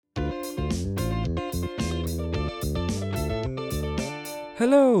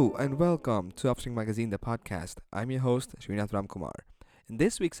Hello and welcome to Upstream Magazine, the podcast. I'm your host, Srinath Ramkumar. In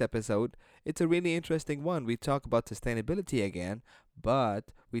this week's episode, it's a really interesting one. We talk about sustainability again, but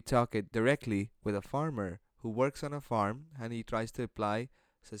we talk it directly with a farmer who works on a farm and he tries to apply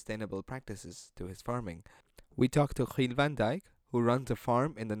sustainable practices to his farming. We talk to Giel van Dijk, who runs a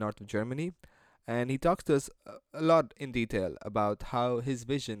farm in the north of Germany, and he talks to us a lot in detail about how his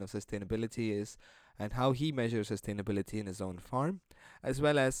vision of sustainability is and how he measures sustainability in his own farm, as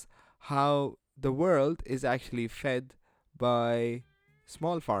well as how the world is actually fed by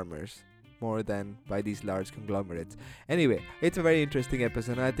small farmers more than by these large conglomerates. Anyway, it's a very interesting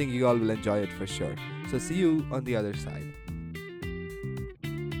episode, and I think you all will enjoy it for sure. So, see you on the other side.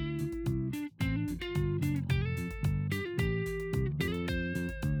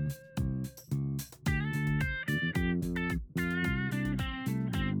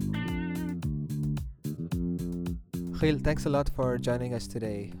 Khil, thanks a lot for joining us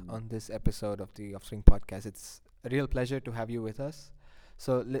today on this episode of the Offspring Podcast. It's a real pleasure to have you with us.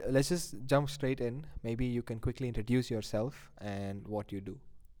 So let's just jump straight in. Maybe you can quickly introduce yourself and what you do.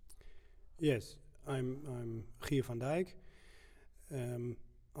 Yes, I'm Giel van Dijk.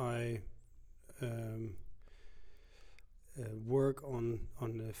 I um, work on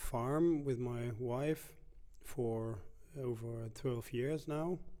the farm with my wife for over 12 years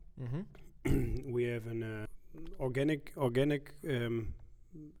now. Mm-hmm. We have an organic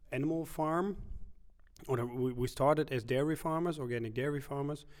animal farm. We started as dairy farmers, organic dairy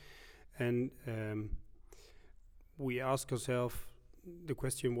farmers, and we ask ourselves the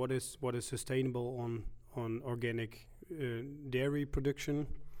question: what is sustainable on organic dairy production,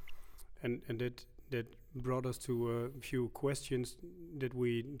 and that brought us to a few questions that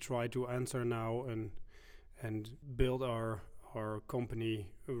we try to answer now and build our company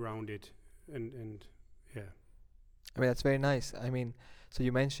around it, and yeah. I mean, that's very nice. I mean, so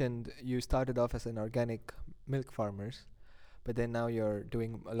you mentioned you started off as an organic milk farmers, but then now you're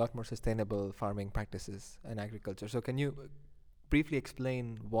doing a lot more sustainable farming practices and agriculture. So can you briefly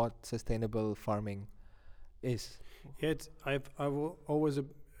explain what sustainable farming is? Yet I've always a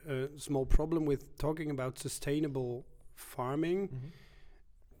small problem with talking about sustainable farming, Mm-hmm.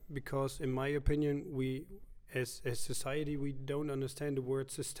 because in my opinion we as society we don't understand the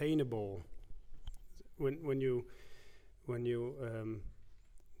word sustainable. When you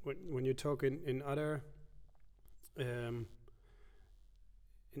talk in other in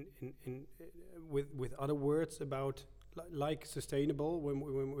with other words about like sustainable,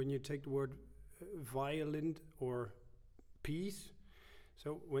 when you take the word violent or peace.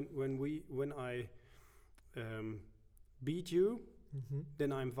 So when I beat you, Mm-hmm.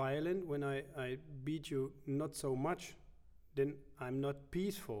 then I'm violent. When I beat you not so much, then I'm not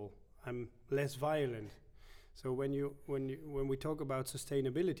peaceful. I'm less violent. So when we talk about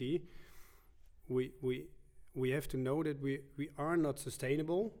sustainability, we have to know that we are not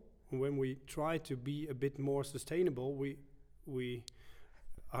sustainable. When we try to be a bit more sustainable, we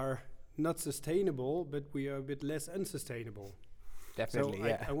are not sustainable, but we are a bit less unsustainable. Definitely, So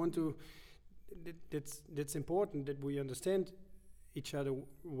yeah. I want to. That's important that we understand each other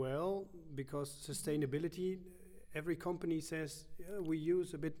well, because sustainability. Every company says we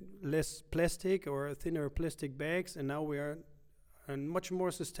use a bit less plastic or thinner plastic bags, and now we are much more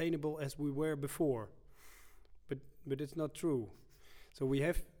sustainable as we were before. But it's not true. So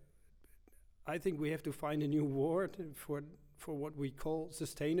I think we have to find a new word for what we call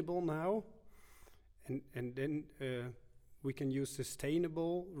sustainable now, and then we can use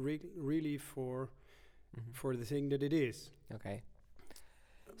sustainable really for Mm-hmm. for the thing that it is. Okay.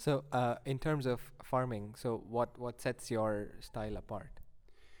 So, in terms of farming, so what sets your style apart?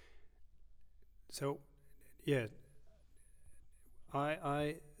 So, yeah,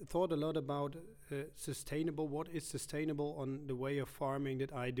 I thought a lot about sustainable. What is sustainable on the way of farming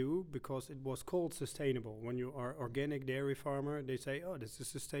that I do? Because it was called sustainable. When you are organic dairy farmer, they say, "Oh, this is a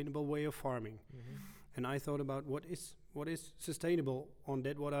sustainable way of farming." Mm-hmm. And I thought about what is sustainable on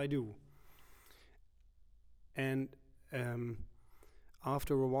that what I do. And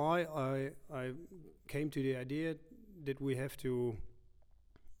after a while, I came to the idea that we have to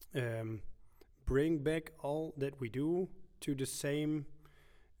bring back all that we do to the same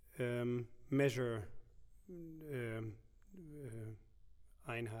measure,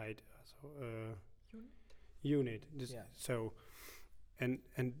 Einheit, so unit. Yeah. So, and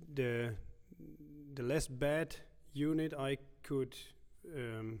the less bad unit I could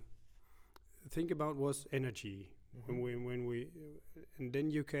think about was energy. Mm-hmm. When we and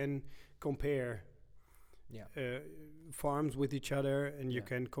then you can compare Yeah. farms with each other, and you Yeah.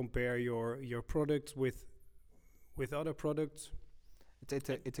 can compare your products with other products.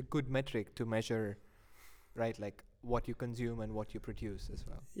 It's a good metric to measure, right? Like what you consume and what you produce as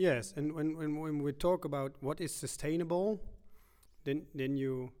well. Yes, and when we talk about what is sustainable, then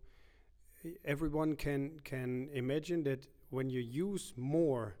everyone can imagine that when you use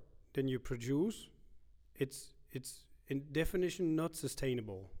more than you produce, it's in definition not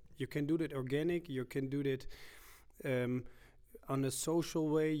sustainable. You can do that organic. You can do that um, on a social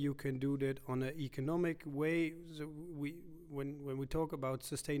way. You can do that on an economic way. So when we talk about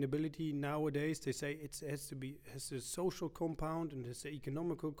sustainability nowadays, they say it has a social compound and has an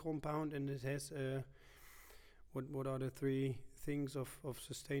economical compound, and it has what are the three things of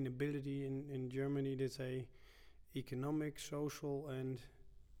sustainability in Germany? They say economic, social, and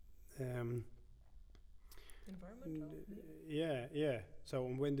Environmental. yeah. So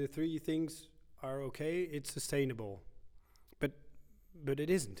when the three things are okay, it's sustainable. But it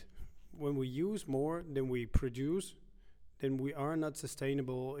isn't. When we use more than we produce, then we are not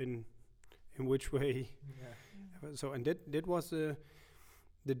sustainable in which way. Yeah. So and that was the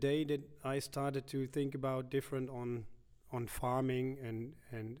day that I started to think about different on farming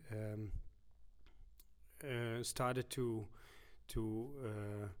and started to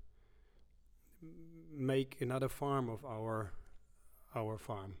make another farm of our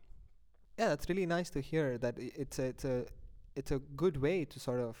farm. Yeah, that's really nice to hear that it's a good way to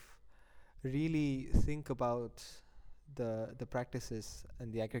sort of really think about the practices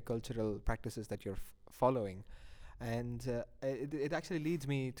and the agricultural practices that you're following. And it actually leads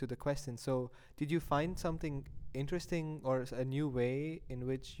me to the question. So, did you find something interesting or a new way in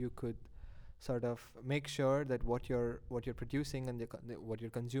which you could sort of make sure that what you're producing and what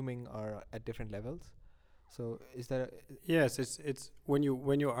you're consuming are at different levels? So, is there? Yes, it's when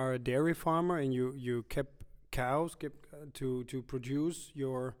you are a dairy farmer and you kept cows to produce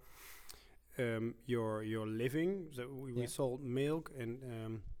your living. So we sold milk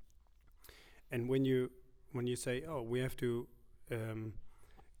and when you say, oh, we have to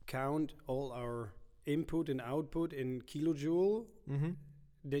count all our input and output in kilojoule, Mm-hmm.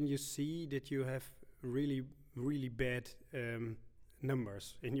 then you see that you have really really bad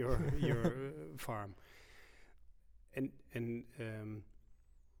numbers in your farm, and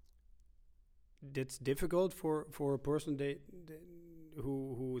that's difficult for a person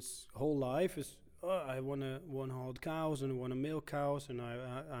whose whole life is, oh, I want hold cows and I want to milk cows and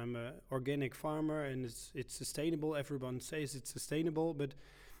I'm a organic farmer and it's sustainable. Everyone says it's sustainable, but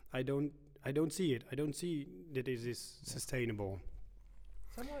I don't see it. I don't see that it is sustainable.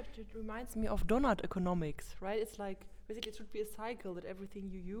 Somewhat it reminds me of donut economics, right? It's like basically it should be a cycle that everything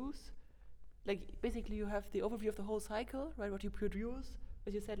you use, like basically you have the overview of the whole cycle, right? What you produce,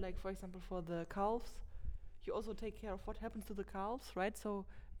 as you said, like for example for the calves, you also take care of what happens to the calves, right? So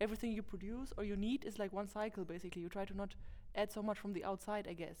everything you produce or you need is like one cycle basically. You try to not add so much from the outside,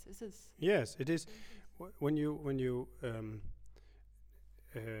 I guess. This is Yes, it is. When you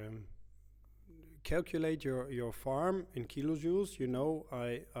calculate your farm in kilojoules, you know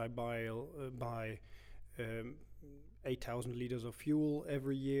I buy 8,000 liters of fuel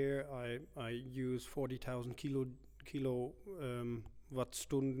every year. I use 40,000 kilo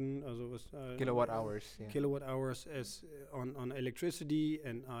Wattstunden, also was Kilowatt hours. Yeah. kilowatt hours as on electricity,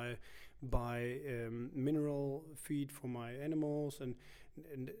 and I buy mineral feed for my animals, and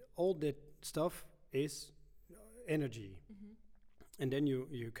all that stuff is energy. And then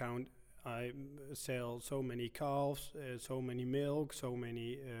you count. I sell so many calves, so many milk, so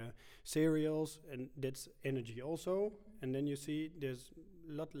many cereals, and that's energy also. And then you see there's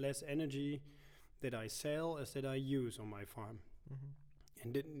a lot less energy that I sell as that I use on my farm. Mm-hmm.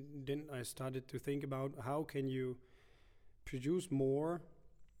 And then I started to think about how can you produce more,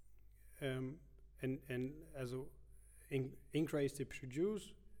 and as a increase the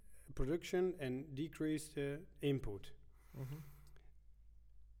production and decrease the input. Mm-hmm.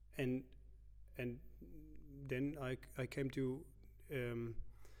 And then I came to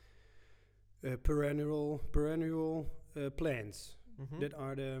perennial plants Mm-hmm. that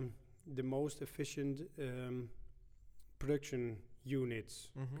are the most efficient production units,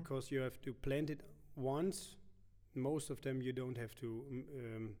 Mm-hmm. because you have to plant it once. Most of them you don't have to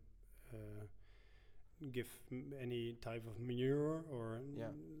give any type of manure or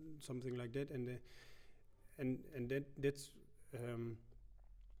Yeah. something like that, and that's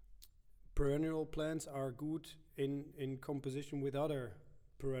perennial plants are good in composition with other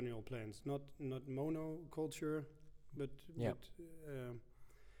perennial plants, not monoculture, but Yeah.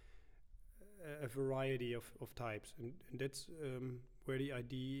 a variety of types, and that's where the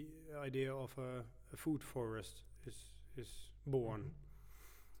idea of a food forest is born. Mhm.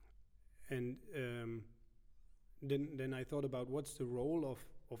 And then I thought about what's the role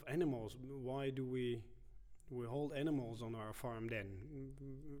of animals. Why do we hold animals on our farm then?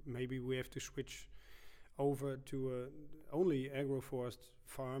 Maybe we have to switch over to only agroforest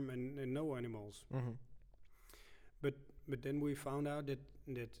farm and no animals. Mm-hmm. But then we found out that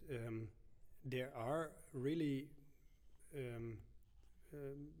there are really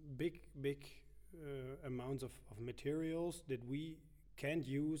big amounts of materials that we can't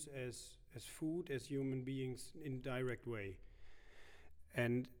use as food as human beings in direct way,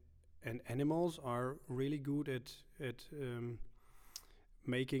 and animals are really good at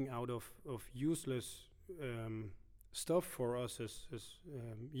making out of useless stuff for us as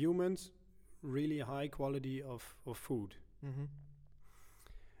humans really high quality of food. Mm-hmm.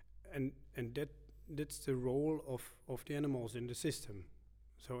 And that's the role of the animals in the system.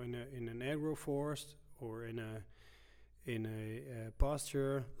 So in an agroforest or in a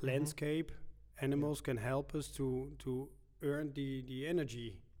pasture landscape, animals can help us to earn the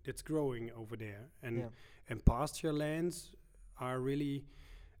energy that's growing over there. And pasture lands are really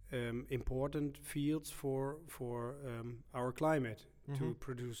important fields for our climate to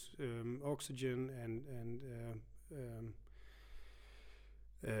produce oxygen and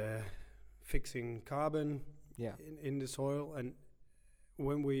fixing carbon in the soil. And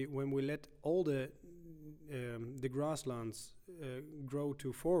when we let all the grasslands grow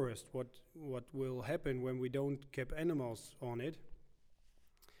to forest, what will happen when we don't keep animals on it?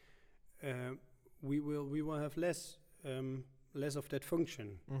 We will have less of that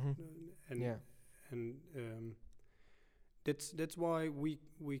function, and that's why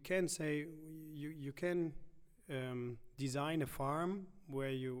we can say you can design a farm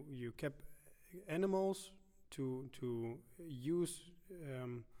where you keep animals to use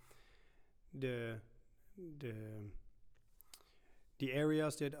the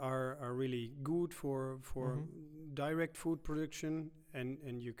areas that are really good for direct food production,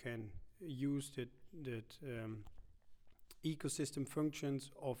 and you can use that ecosystem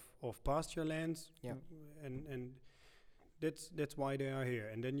functions of pasture lands, and that's why they are here.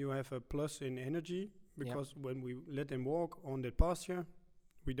 And then you have a plus in energy, because when we let them walk on that pasture,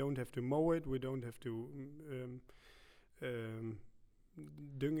 we don't have to mow it, we don't have to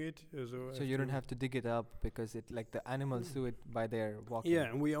dung it. So you don't have to dig it up, because it like the animals do it by their walking. Yeah,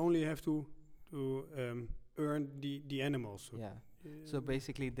 and we only have to earn the animals. So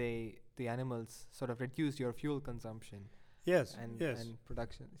basically, the animals sort of reduce your fuel consumption. Yes. And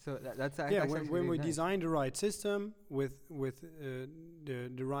production. So that's when we nice. design the right system with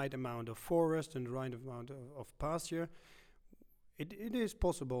the right amount of forest and the right amount of pasture, it is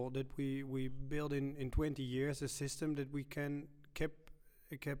possible that we build in 20 years a system that we can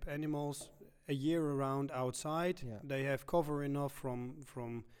keep animals a year around outside. They have cover enough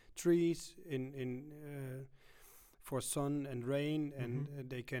from trees in for sun and rain, and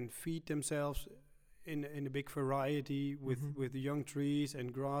they can feed themselves in a big variety with young trees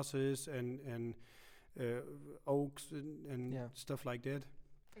and grasses and oaks and stuff like that.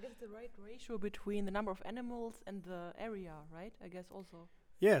 I guess the right ratio between the number of animals and the area, right? I guess also.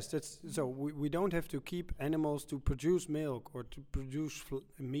 Yes, that's so. We don't have to keep animals to produce milk or to produce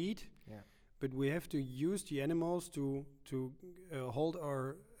meat, but we have to use the animals to hold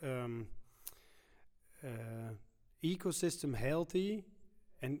our ecosystem healthy,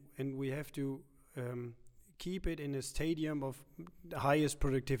 and we have to keep it in a stadium of the highest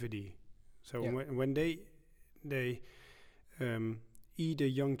productivity. So when they eat a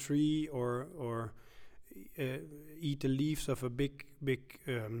young tree or eat the leaves of a big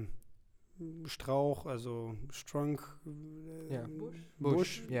Strauch, also Strunk,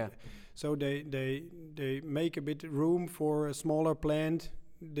 bush. So they make a bit room for a smaller plant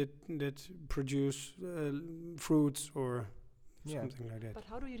that produce fruits or something like that. But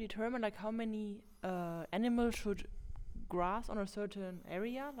how do you determine like how many animals should grass on a certain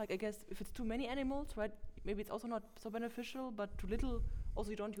area? Like I guess if it's too many animals, right? Maybe it's also not so beneficial, but too little,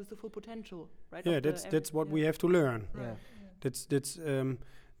 also you don't use the full potential, right? Yeah, that's what we have to learn. Right. That's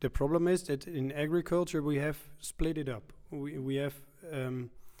the problem is that in agriculture we have split it up. We have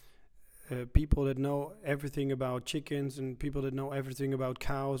people that know everything about chickens and people that know everything about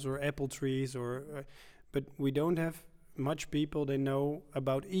cows or apple trees, but we don't have much people that know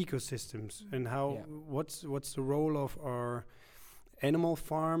about ecosystems and how what's the role of our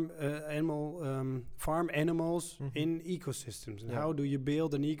farm animals in ecosystems, and how do you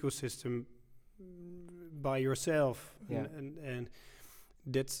build an ecosystem by yourself, and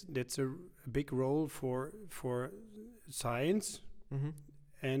that's a big role for science,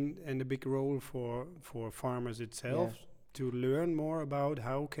 and a big role for farmers itself to learn more about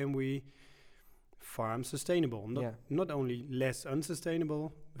how can we farm sustainable, not only less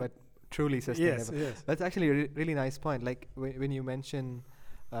unsustainable, But truly sustainable. yes. That's actually a really nice point. Like when you mention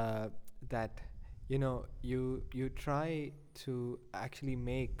that, you try to actually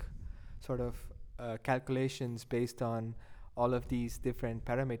make sort of calculations based on all of these different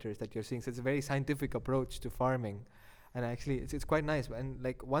parameters that you're seeing. So it's a very scientific approach to farming, and actually it's quite nice. And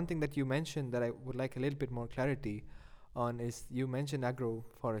like one thing that you mentioned that I would like a little bit more clarity on is you mentioned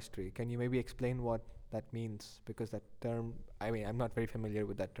agroforestry. Can you maybe explain what that means? Because that term, I mean, I'm not very familiar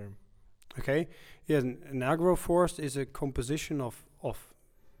with that term. Okay, yes, an agroforest is a composition of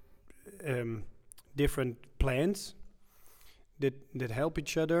different plants that help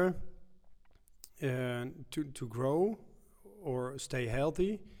each other to grow or stay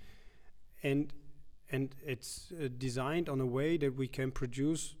healthy, and it's designed on a way that we can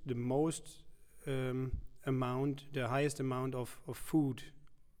produce the most the highest amount of food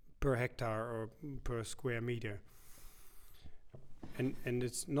per hectare or per square meter, and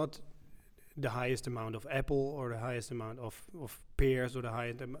it's not the highest amount of apple or the highest amount of pears or the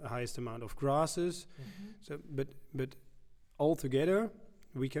highest amount of grasses. So but altogether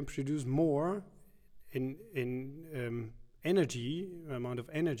we can produce more in amount of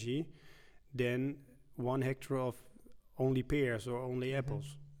energy than 1 hectare of only pears or only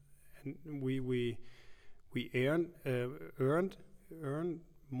apples, and we earn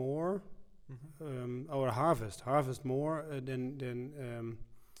more or harvest more than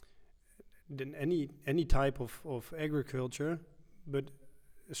any type of agriculture, but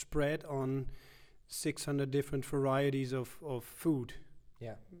spread on 600 different varieties of food.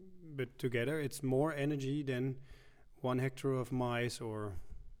 Yeah. But together it's more energy than 1 hectare of maize or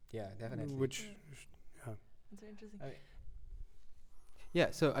Yeah, definitely. which That's very interesting.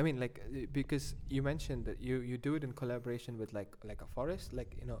 Yeah, so I mean, like, because you mentioned that you do it in collaboration with like a forest,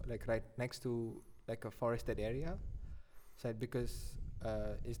 like like right next to like a forested area. So because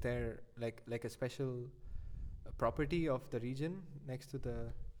is there like a special property of the region next to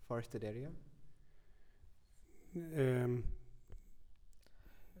the forested area?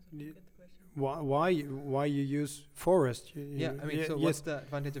 why you use forest? Yeah, I mean, so yes, what's the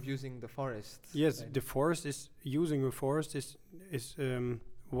advantage of using the forest? yes, right? the forest is using a forest is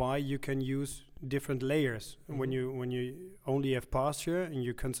why you can use different layers. When you only have pasture and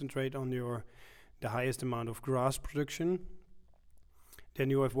you concentrate on the highest amount of grass production, then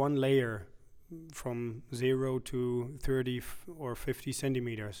you have one layer from 0 to 30 or 50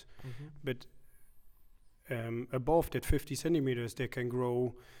 centimeters. But above that 50 centimeters, they can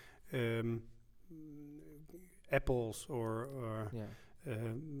grow apples or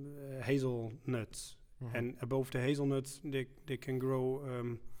hazelnuts. And above the hazelnuts, they can grow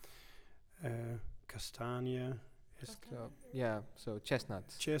castania. So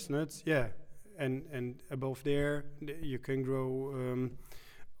chestnuts. Chestnuts, yeah. And above there, you can grow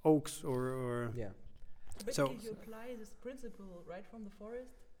oaks or Yeah. So So- basically you apply this principle right from the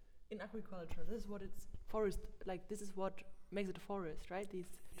forest in agriculture. This is what it's forest, like this is what makes it a forest, right? You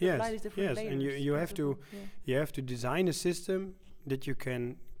apply these different layers. and you have to principle, you have to design a system that you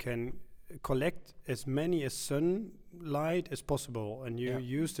can collect as many as sunlight as possible, and you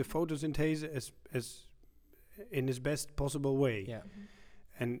use the photosynthesis as in its best possible way. Yeah.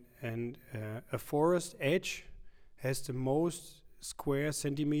 And a forest edge has the most square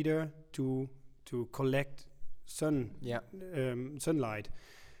centimeter to collect sunlight,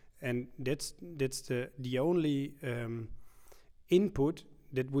 and that's the only input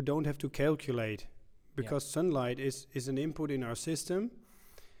that we don't have to calculate, because sunlight is an input in our system,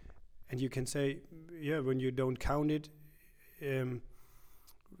 and you can say, when you don't count it,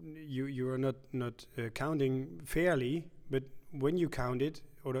 you are not counting fairly, but when you count it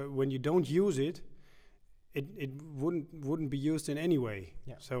or when you don't use it, it wouldn't be used in any way.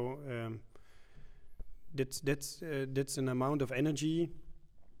 Yeah. So that's an amount of energy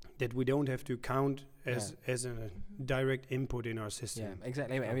that we don't have to count as a direct input in our system. Yeah,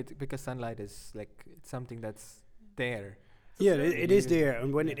 exactly. I mean, because sunlight is like it's something that's there. So Yeah, it's it is there,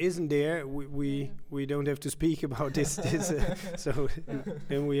 and when Yeah. it isn't there, we don't have to speak about this. So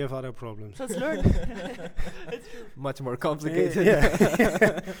then we have other problems. So it's learning. It's true. Much more complicated.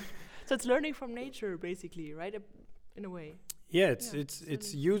 Yeah. So it's learning from nature, basically, right? In a way. Yeah, Yeah,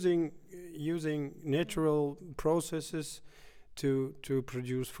 it's using natural processes to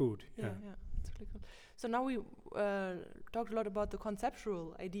produce food. Yeah, it's really cool. So now we talked a lot about the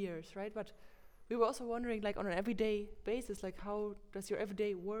conceptual ideas, right? But we were also wondering, like, on an everyday basis, like, how does your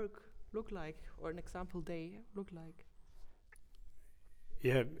everyday work look like, or an example day look like?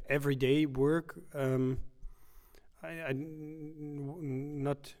 Everyday work.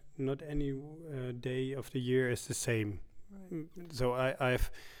 Not not any day of the year is the same. Right. So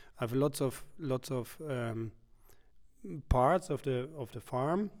I've lots of parts of the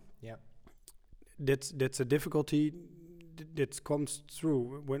farm. Yeah. That's a difficulty that comes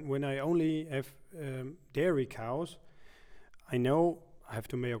through when I only have dairy cows. I know I have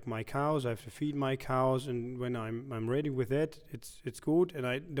to milk my cows, I have to feed my cows, and when I'm ready with that, it's good, and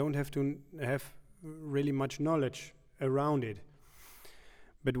I don't have to have really much knowledge around it.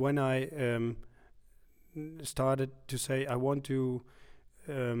 But when I started to say I want to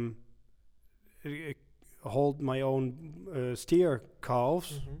hold my own steer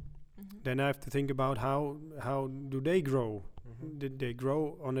calves, Mhm. then I have to think about how do they grow. Mm-hmm. Did they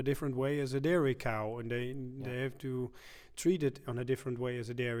grow on a different way as a dairy cow, and they have to treat it on a different way as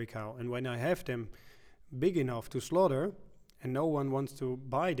a dairy cow. And when I have them big enough to slaughter, and no one wants to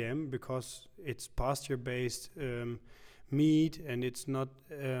buy them because it's pasture-based meat, and it's not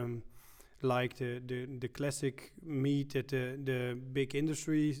like the classic meat that the big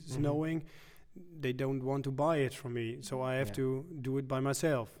industry is Mhm. knowing, they don't want to buy it from me. So I have Yeah. to do it by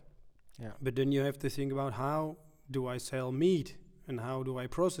myself. Yeah. But then you have to think about how do I sell meat, and how do I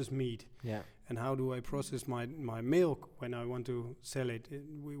process meat, Yeah. and how do I process my milk when I want to sell it.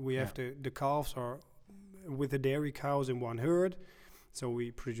 We have the calves are with the dairy cows in one herd, so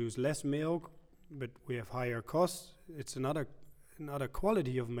we produce less milk, but we have higher costs. It's another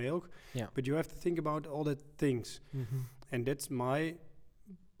quality of milk. Yeah. But you have to think about all the things, Mm-hmm. and that's my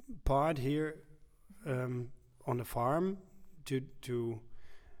part here on the farm to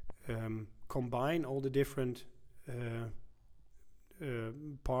combine all the different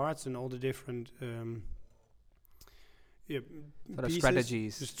parts and all the different Sort of pieces,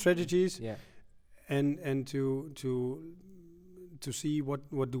 strategies. the strategies, Yeah. and to see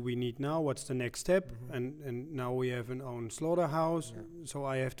what do we need now, what's the next step. Mhm. And now we have an own slaughterhouse, Yeah. so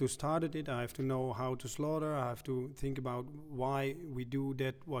I have to start it. I have to know how to slaughter. I have to think about why we do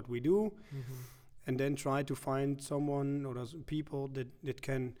that, what we do, Mm-hmm. and then try to find someone or those people that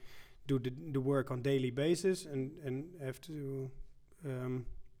can do the work on daily basis, and have to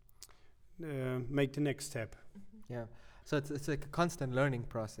make the next step. Yeah. So it's like a constant learning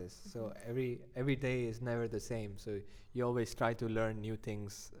process. So every day is never the same. So you always try to learn new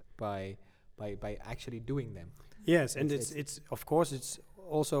things by actually doing them. Yes, and It's- it's of course it's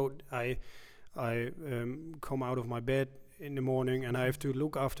also I come out of my bed in the morning, and I have to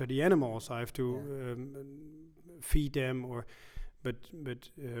look after the animals. I have to feed them, but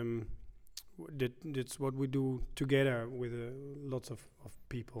that's what we do together with lots of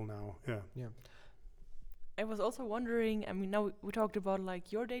people now. Yeah. Yeah. I was also wondering, I mean, now we talked about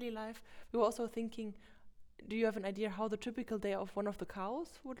like your daily life. We were also thinking, do you have an idea how the typical day of one of the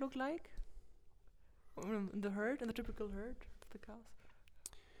cows would look like? In the herd, in the typical herd of the cows?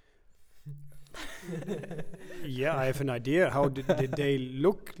 Yeah, I have an idea how the day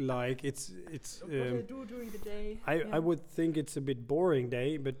look like. It's What they do during the day? I would think it's a bit boring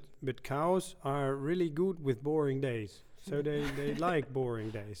day, but cows are really good with boring days. So they like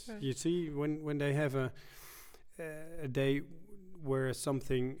boring days. Right. You see, when they have a day where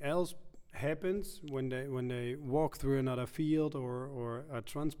something else happens, when they walk through another field or are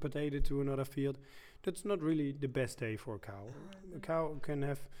transported to another field, that's not really the best day for a cow. A cow can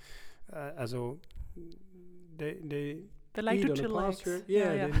have also they They like eat to on the chillax. pasture.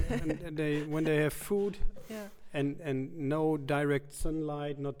 Yeah. and they when they have food Yeah. and no direct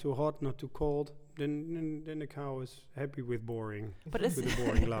sunlight, not too hot, not too cold, then the cow is happy with boring, But with as a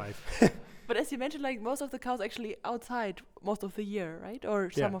boring life. but as you mentioned, like most of the cows actually outside most of the year, right? Or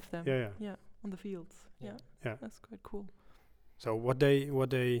Yeah, some of them. Yeah. On the fields. Yeah. Yeah. That's quite cool. So what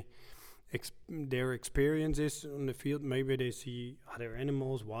they their experience is on the field, maybe they see other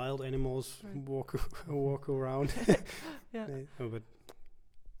animals, wild animals Right. walk around. Yeah. But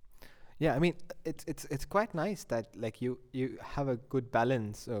Yeah, I mean, it's quite nice that like you have a good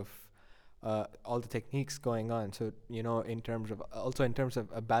balance of all the techniques going on. So in terms of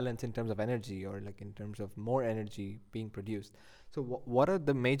a balance in terms of energy, or like in terms of more energy being produced. So what are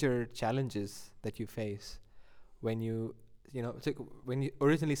the major challenges that you face when when you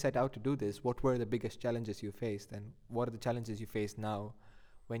originally set out to do this? What were the biggest challenges you faced, and what are the challenges you face now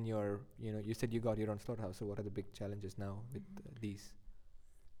when you said you got your own slaughterhouse? So what are the big challenges now with these?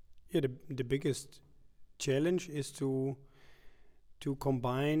 yeah, the biggest challenge is to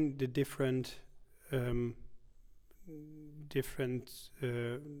combine the different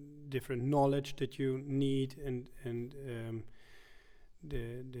different knowledge that you need, and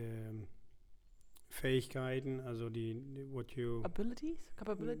the Fähigkeiten, also what you Abilities,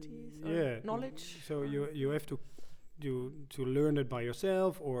 capabilities, or yeah, knowledge. So or- you have to to learn it by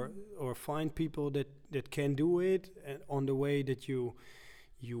yourself, or find people that can do it on the way that you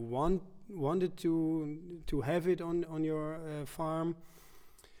wanted to have it on your farm.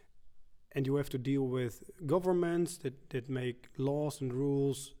 And you have to deal with governments that make laws and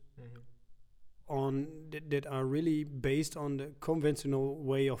rules on that are really based on the conventional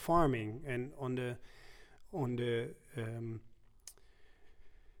way of farming, and on the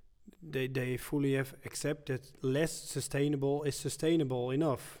they fully have accepted less sustainable is sustainable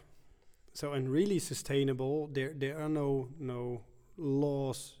enough. So, and really sustainable, there are no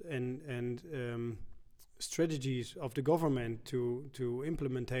laws and strategies of the government to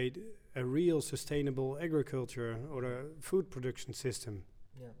implement a real sustainable agriculture or a food production system.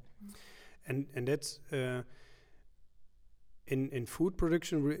 Yeah. And that's in food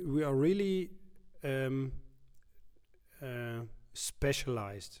production we are really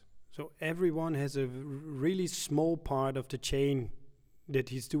specialized. So everyone has a really small part of the chain that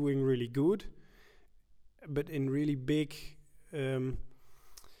he's doing really good, but in really big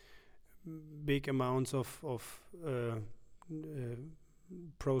amounts of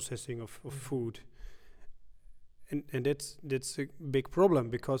processing of food. And that's a big problem,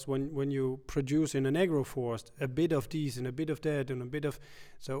 because when you produce in an agroforest a bit of these and a bit of that and a bit of,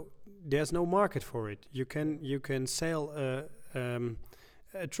 so there's no market for it. You can sell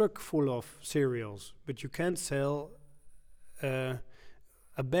a truck full of cereals, but you can't sell a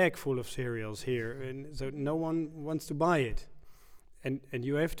bag full of cereals here, and so no one wants to buy it. And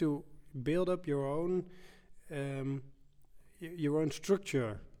you have to build up your own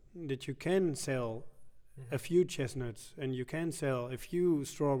structure that you can sell a few chestnuts, and you can sell a few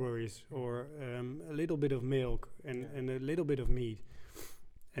strawberries, or a little bit of milk and a little bit of meat,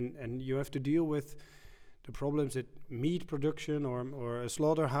 and you have to deal with the problems that meat production or a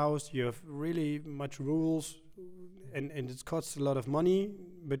slaughterhouse. You have really much rules, and it costs a lot of money,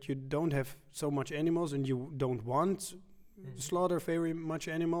 but you don't have so much animals, and you don't want slaughter very much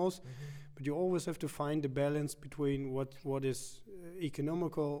animals, but you always have to find the balance between what is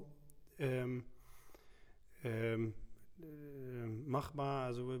economical, machbar,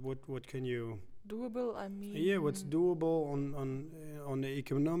 also what can you Doable, I mean. yeah, what's doable on the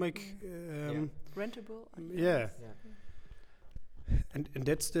economic Rentable. I mean. yeah. And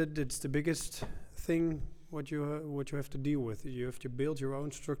that's the biggest thing what you have to deal with. You have to build your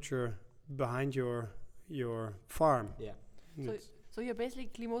own structure behind your farm. Yeah. So you're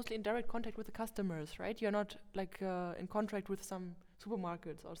basically mostly in direct contact with the customers, right? You're not like in contract with some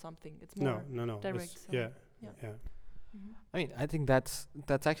supermarkets or something. It's more no. direct. It's- So yeah. Mhm. I mean, I think that's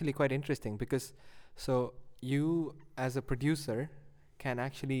actually quite interesting, because so you as a producer can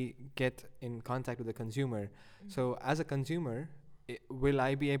actually get in contact with the consumer. So as a consumer, will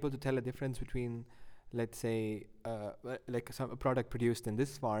I be able to tell a difference between, let's say, like a product produced in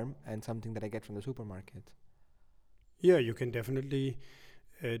this farm and something that I get from the supermarket? Yeah, you can definitely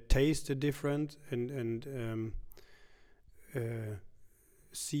taste a different and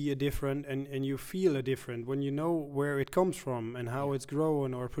see a different, and you feel a different when you know where it comes from and how it's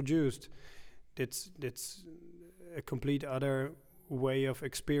grown or produced. That's a complete other way of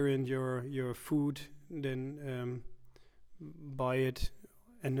experience your food than buy it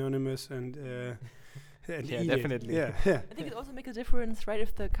anonymous and and Yeah, eat definitely. it. Yeah. I think it also makes a difference, right,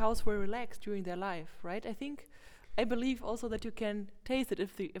 if the cows were relaxed during their life, right? I believe also that you can taste it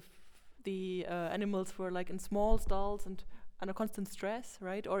if the animals were like in small stalls and under constant stress,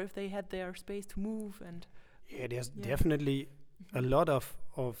 right? Or if they had their space to move and Yeah, there's Yeah. definitely a lot of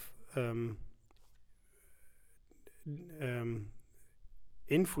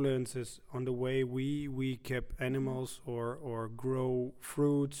influences on the way we keep animals or grow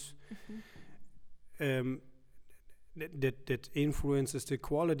fruits. That influences the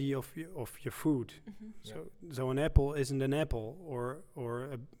quality of your food. So an apple isn't an apple, or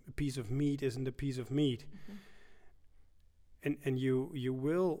a piece of meat isn't a piece of meat, and you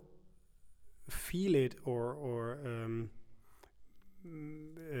will feel it or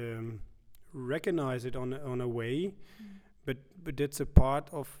recognize it on a way, but that's a part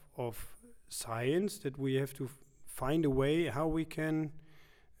of science that we have to find a way how we can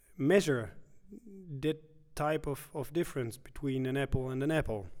measure that type of difference between an apple and an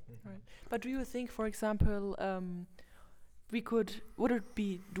apple. Right. But do you think, for example, would it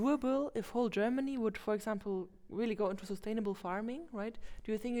be doable if whole Germany would, for example, really go into sustainable farming, right?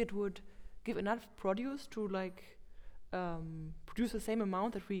 Do you think it would give enough produce to produce the same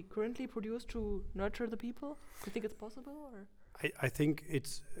amount that we currently produce to nurture the people? Do you think it's possible, or? I think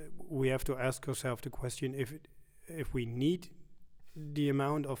it's we have to ask ourselves the question if we need the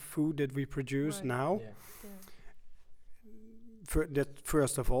amount of food that we produce Right. now. Yeah. that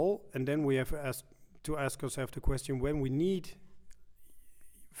first of all, and then we have to ask ourselves the question: when we need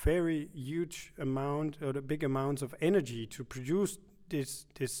very huge amount or the big amounts of energy to produce this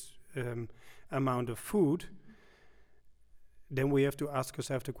amount of food, then we have to ask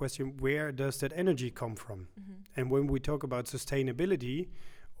ourselves the question: where does that energy come from? And when we talk about sustainability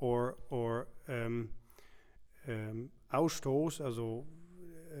or Ausstoß, also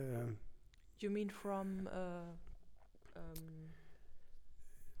You mean from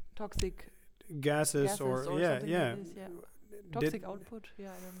toxic gases or yeah, something yeah. like this, yeah. Toxic output? Yeah,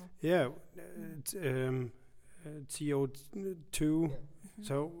 I don't know. Yeah, it's, CO2. Yeah.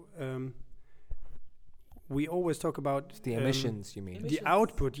 So we always talk about It's the emissions, you mean? Emissions. the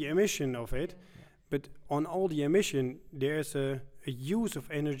output, the emission of it. Yeah. But on all the emission, there's a use of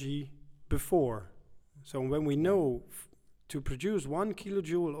energy before. So when we know to produce 1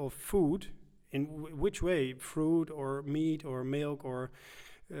 kilojoule of food, in which way, fruit or meat or milk or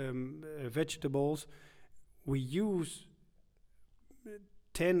vegetables, we use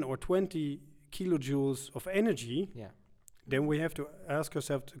 10 or 20 kilojoules of energy, Yeah. then we have to ask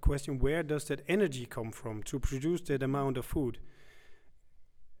ourselves the question: where does that energy come from to produce that amount of food?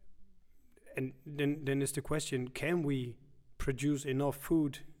 And then is the question: can we produce enough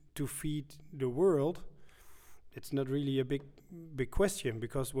food to feed the world? It's not really a big question,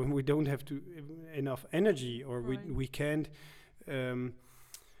 because when we don't have enough energy, or Right. we can't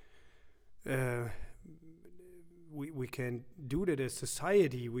we can't do that as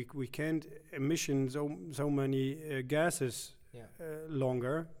society. We can't emission so many gases Yeah.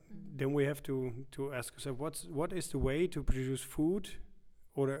 longer. Then we have to ask ourselves: what is the way to produce food,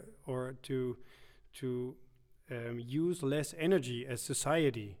 or to use less energy as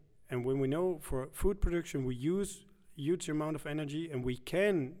society? And when we know for food production we use huge amount of energy, and we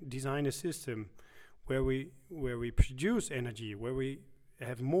can design a system where we produce energy, where we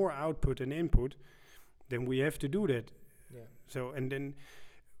have more output than input, then we have to do that. Yeah. So, and then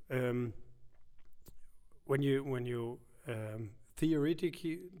when you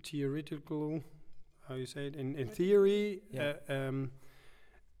theoretical, how you say it, in theory, Yeah.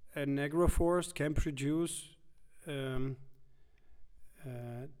 an agroforest can produce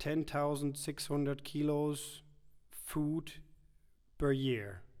 10,600 kilos food per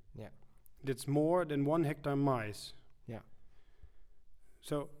year. Yeah. That's more than 1 hectare maize. Yeah.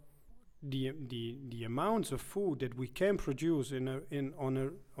 So the amounts of food that we can produce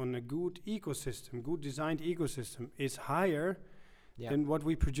on a good ecosystem, good designed ecosystem, is higher Yeah. than what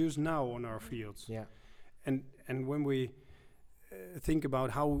we produce now on our fields. Yeah. And when we think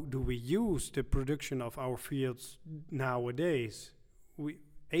about how do we use the production of our fields nowadays,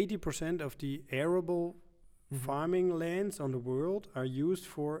 80% of the arable farming lands on the world are used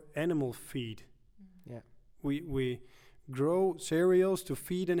for animal feed. Yeah. We grow cereals to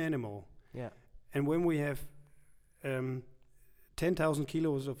feed an animal. Yeah. And when we have 10,000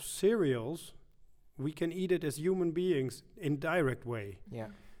 kilos of cereals, we can eat it as human beings in direct way. Yeah.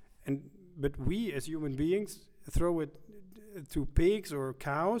 But we as human beings throw it to pigs or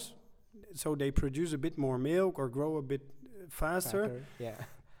cows, so they produce a bit more milk or grow a bit faster. Fatter. Yeah.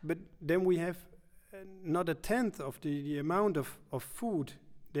 But then we have not a tenth of the amount of food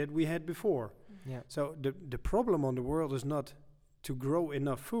that we had before. Yeah. So the problem on the world is not to grow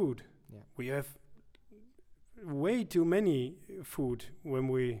enough food. Yeah. We have way too many food when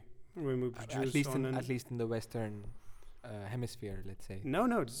we produce At least in the Western hemisphere, let's say. No,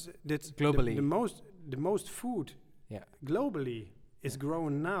 that's Globally. the most food Yeah. globally is Yeah.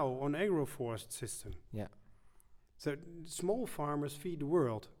 grown now on agroforest system. Yeah. So small farmers feed the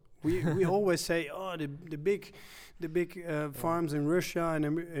world. We always say, oh, the big farms in Russia and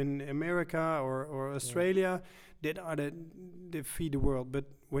in America or Australia, that are they feed the world. But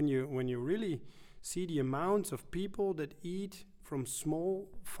when you really see the amounts of people that eat from small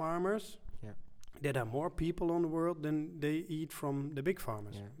farmers, Yeah. there are more people on the world than they eat from the big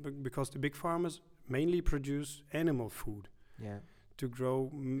farmers. Yeah. Because the big farmers mainly produce animal food Yeah. to grow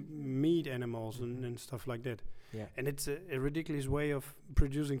meat animals and stuff like that. Yeah. And it's a ridiculous way of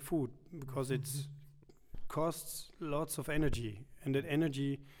producing food, because it's costs lots of energy, and that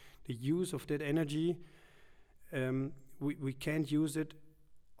energy, the use of that energy, we can't use it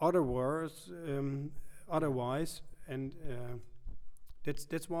otherwise, and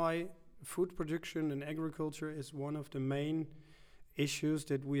that's why food production and agriculture is one of the main issues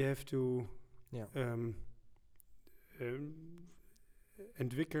that we have to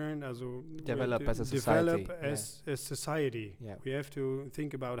entwickeln, also Develop as a develop society, as a society. Yeah. We have to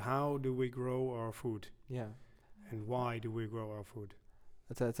think about how do we grow our food, Yeah. and why do we grow our food.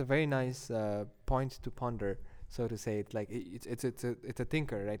 That's a very nice point to ponder. so to say. It's like it's a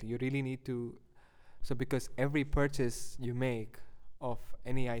thinker, right? You really need to. So because every purchase you make of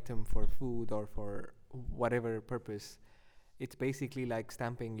any item for food or for whatever purpose, it's basically like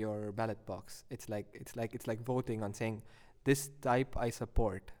stamping your ballot box. It's like voting on saying this type I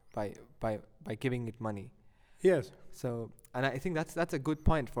support by giving it money. Yes. So, and I think that's a good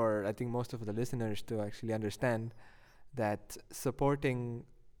point for I think most of the listeners to actually understand that supporting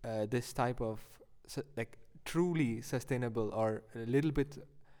this type of like truly sustainable or a little bit,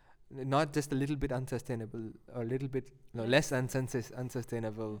 not just a little bit unsustainable or a little bit less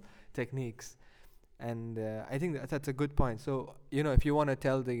unsustainable techniques. And I think that's a good point. So, if you want to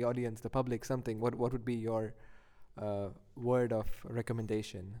tell the audience, the public, something, what would be your word of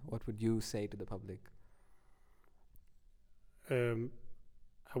recommendation? What would you say to the public? I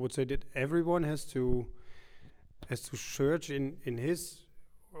would say that everyone has to search in his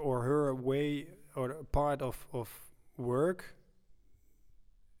or her way or a part of work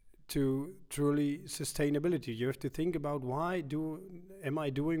to truly sustainability. You have to think about am I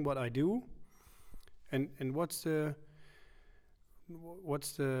doing what I do, and what's the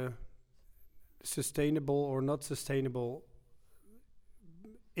sustainable or not sustainable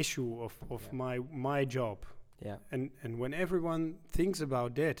issue of my job. Yeah. And when everyone thinks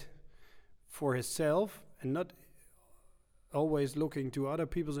about that for himself and not always looking to other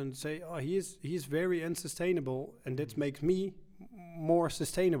people and say, oh, he's very unsustainable, and that makes me more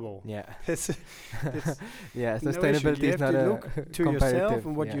sustainable. Yeah. That's yeah, no sustainability issue. You is have not to a look to yourself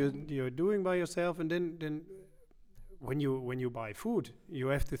and what yeah. you're doing by yourself, and then when you buy food, you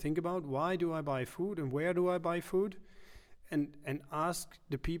have to think about, why do I buy food and where do I buy food, and ask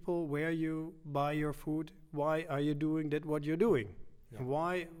the people where you buy your food, why are you doing that what you're doing. Yeah. And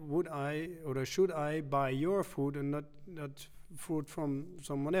why would I or should I buy your food and not food from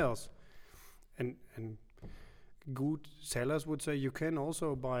someone else? And good sellers would say you can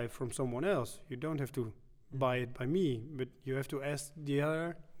also buy from someone else. You don't have to buy it by me, but you have to ask the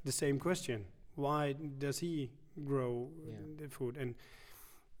other the same question. Why does he grow the food? And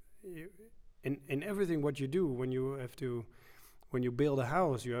in everything what you do, when you build a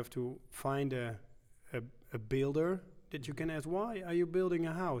house, you have to find a builder that you can ask, why are you building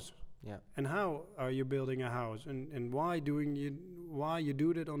a house? Yeah. And how are you building a house? And why you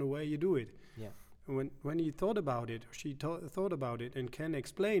do that on the way you do it? Yeah. And when he thought about it, or she thought about it, and can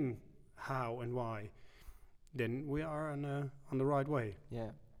explain how and why, then we are on the right way.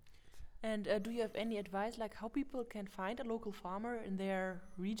 Yeah. And do you have any advice, like how people can find a local farmer in their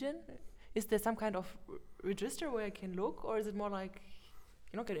region? Is there some kind of register where I can look, or is it more like,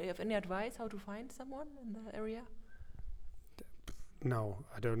 can you have any advice how to find someone in the area? No,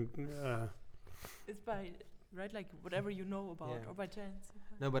 I don't. It's by, right, like whatever you know about, or by chance.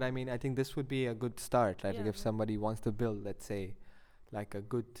 No, but I mean, I think this would be a good start, right? Yeah, Like if somebody wants to build, let's say, like a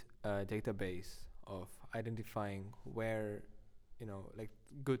good database of identifying where, like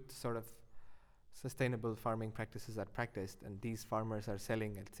good sort of sustainable farming practices are practiced, and these farmers are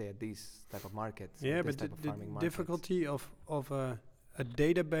selling, let's say, at these type of markets. Yeah, this but type of the farming markets. difficulty of a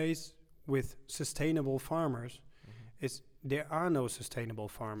database with sustainable farmers is there are no sustainable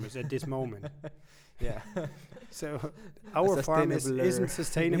farmers at this moment. Yeah. So our farm isn't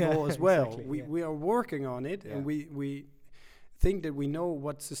sustainable as well. Exactly, We are working on it, and we think that we know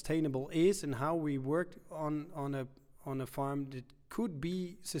what sustainable is and how we worked on a farm that could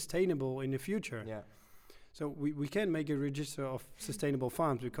be sustainable in the future. Yeah. So we can make a register of sustainable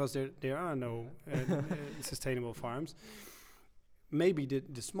farms, because there are no sustainable farms. Maybe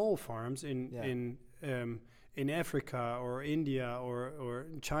the small farms in Africa or India or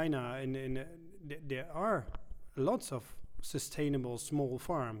China, and there are lots of sustainable small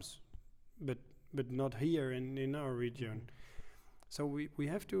farms, but not here in our region. So we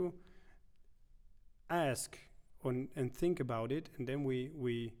have to ask and think about it, and then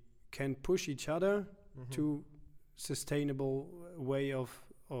we can push each other to sustainable way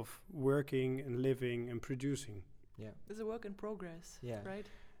of working and living and producing. Yeah. It's a work in progress, right?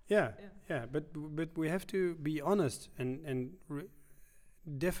 Yeah. But we have to be honest and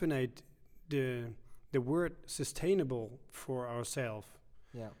define the word sustainable for ourselves.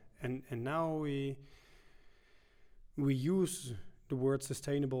 Yeah. And now we use the word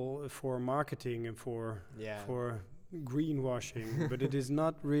sustainable for marketing and for greenwashing, but it is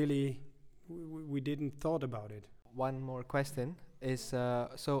not really. We didn't thought about it. One more question is: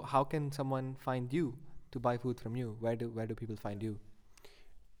 so how can someone find you to buy food from you? Where do people find you?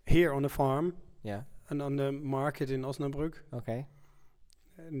 Here on the farm. Yeah. And on the market in Osnabrück. Okay.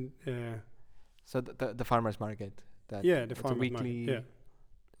 And so the farmers market. The farmers weekly. Market. Yeah.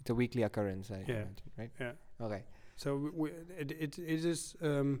 it's a weekly occurrence, I Yeah. imagine, right? Yeah. Okay. So it is.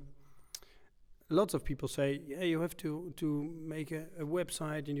 Lots of people say, yeah, you have to make a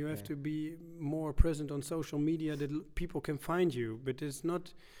website and you have Yeah. to be more present on social media that people can find you. But it's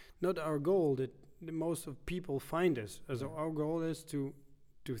not our goal that the most of people find us. As Yeah. our goal is to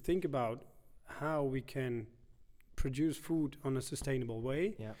think about how we can produce food on a sustainable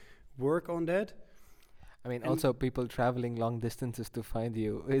way, Yeah. work on that. I mean, And- also people traveling long distances to find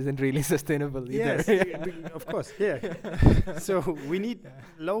you isn't really sustainable either. Yes, of course, yeah. So we need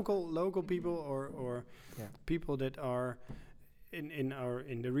local people or Yeah. people that are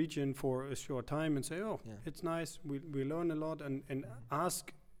in the region for a short time and say, oh, Yeah. it's nice. We learn a lot and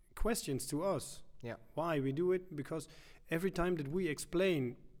ask questions to us. Yeah. Why we do it? Because every time that we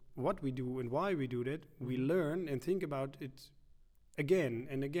explain what we do and why we do that, we Mhm. learn and think about it again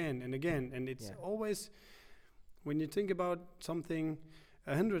and again and again. And it's Yeah. always, when you think about something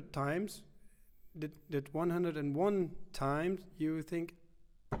 100 times, that 101 times you think,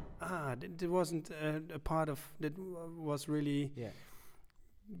 that wasn't a part of that was really Yeah.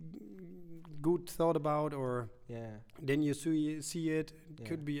 good thought about, or Yeah. then you see it. It Yeah.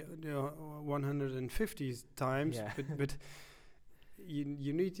 could be 150 times, Yeah. but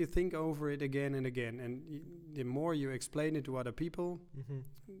you need to think over it again and again, and the more you explain it to other people, Mm-hmm.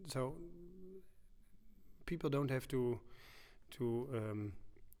 so people don't have to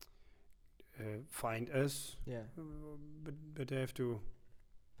find us, Yeah. but they have to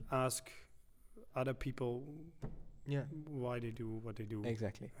ask other people Yeah. why they do what they do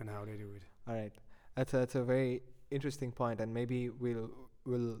Exactly. and how they do it. All right. That's a very interesting point, and maybe we'll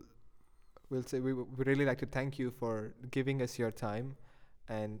say we would really like to thank you for giving us your time,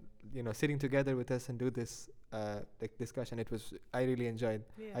 and sitting together with us and do this discussion. I really enjoyed.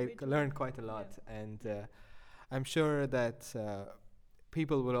 Yeah, I me too. learned quite a lot, and I'm sure that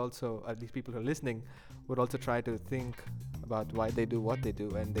people will also, at least people who are listening, would also try to think about why they do what they do,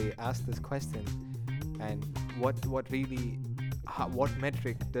 and they ask this question: and what really, what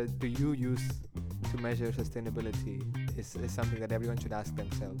metric do you use to measure sustainability? Is something that everyone should ask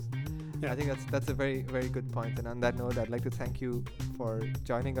themselves. Yeah. I think that's a very, very good point. And on that note, I'd like to thank you for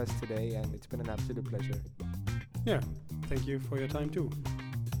joining us today, and it's been an absolute pleasure. Yeah, thank you for your time too.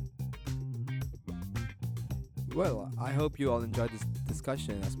 Well, I hope you all enjoyed this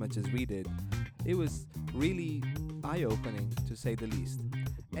discussion as much as we did. It was really eye-opening, to say the least.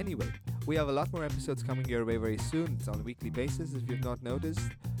 Anyway, we have a lot more episodes coming your way very soon. It's on a weekly basis if you've not noticed.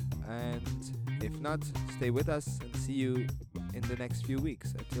 And if not, stay with us and see you in the next few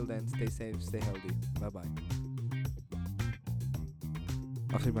weeks. Until then, stay safe, stay healthy. Bye-bye.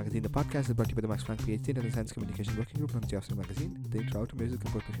 Offspring Magazine, the podcast is brought to you by the Max Planck PhD and the Science Communication Working Group known as the Offspring Magazine. The intro outro music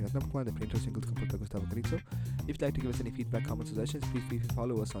composed by Srinat Namkwan, the pre-intro single composed by Gustavo Carrizo. If you'd like to give us any feedback, comments, suggestions, please feel free to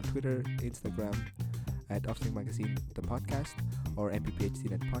follow us on Twitter, Instagram at Offspring Magazine, the podcast, or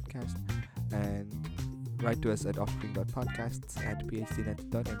MPPHDnet podcast, and write to us at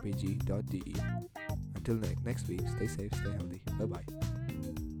offspring.podcasts@phdnet.mpg.de. Until next week, stay safe, stay healthy. Bye-bye.